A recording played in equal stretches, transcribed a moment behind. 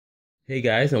Hey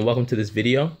guys, and welcome to this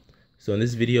video. So in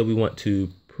this video, we want to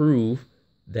prove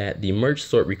that the merge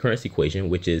sort recurrence equation,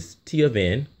 which is t of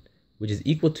n, which is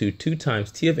equal to 2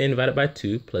 times t of n divided by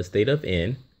 2 plus theta of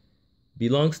n,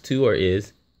 belongs to or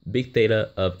is big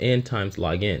theta of n times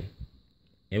log n.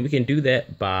 And we can do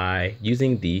that by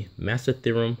using the master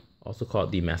theorem, also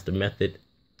called the master method.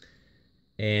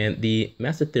 And the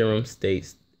master theorem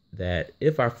states that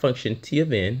if our function t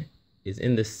of n is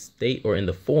in the state or in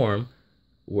the form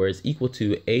where it's equal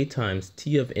to a times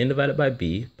t of n divided by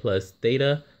b plus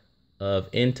theta of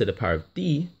n to the power of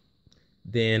d,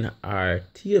 then our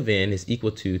t of n is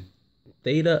equal to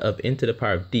theta of n to the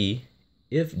power of d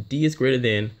if d is greater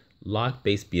than log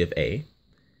base b of a.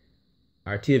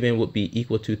 Our t of n would be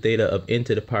equal to theta of n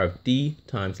to the power of d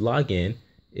times log n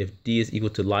if d is equal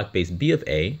to log base b of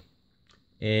a.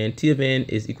 And t of n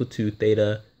is equal to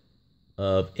theta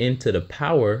of n to the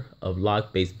power of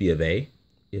log base b of a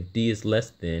if d is less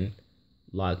than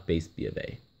log base b of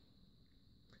a.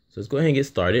 So let's go ahead and get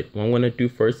started. What I'm going to do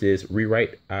first is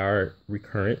rewrite our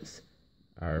recurrence,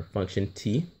 our function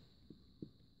t.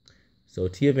 So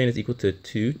t of n is equal to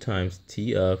 2 times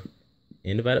t of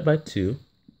n divided by 2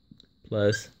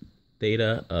 plus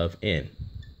theta of n.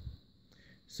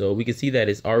 So we can see that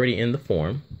it's already in the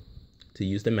form to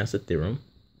use the master theorem.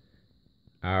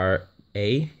 Our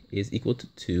a is equal to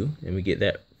 2, and we get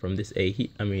that from this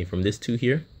from this 2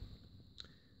 here.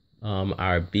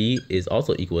 Our b is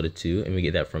also equal to 2, and we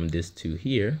get that from this 2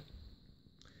 here.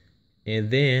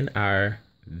 And then our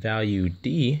value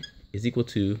d is equal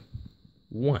to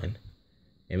 1,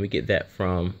 and we get that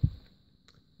from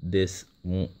this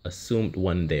assumed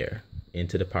 1 there. N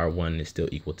to the power 1 is still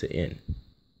equal to n.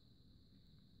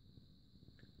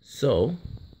 So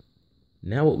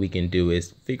now what we can do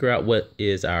is figure out what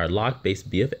is our log base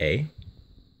b of a.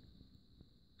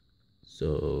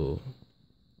 So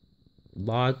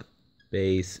log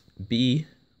base b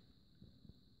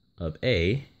of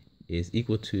a is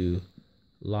equal to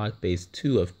log base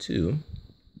 2 of 2,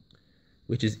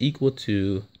 which is equal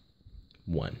to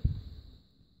 1.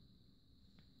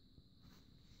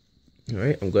 All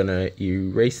right, I'm going to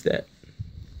erase that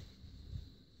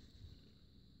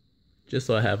just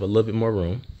so I have a little bit more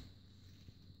room.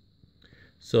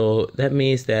 So that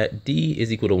means that d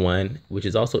is equal to 1, which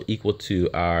is also equal to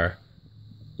our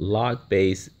log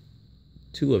base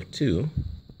 2 of 2.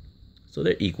 So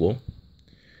they're equal.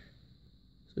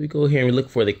 So we go here and we look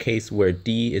for the case where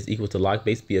d is equal to log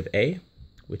base b of a,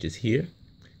 which is here.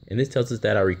 And this tells us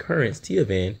that our recurrence t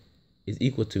of n is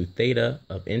equal to theta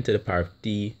of n to the power of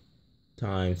d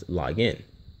times log n.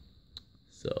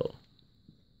 So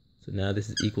now this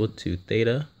is equal to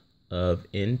theta of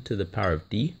n to the power of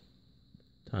d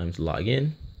times log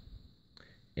n.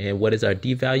 And what is our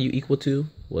d value equal to?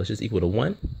 Well, it's just equal to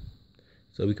 1.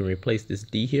 So we can replace this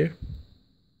d here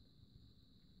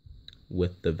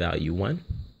with the value 1.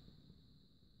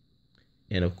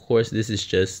 And of course, this is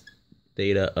just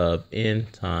theta of n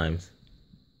times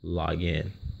log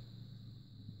n.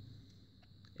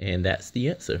 And that's the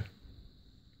answer.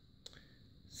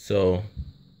 So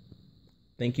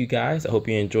thank you guys. I hope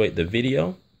you enjoyed the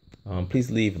video. Please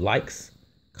leave likes,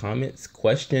 comments,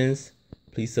 questions.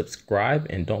 Please subscribe,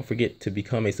 and don't forget to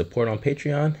become a supporter on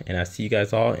Patreon. And I'll see you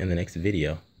guys all in the next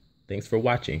video. Thanks for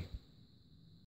watching.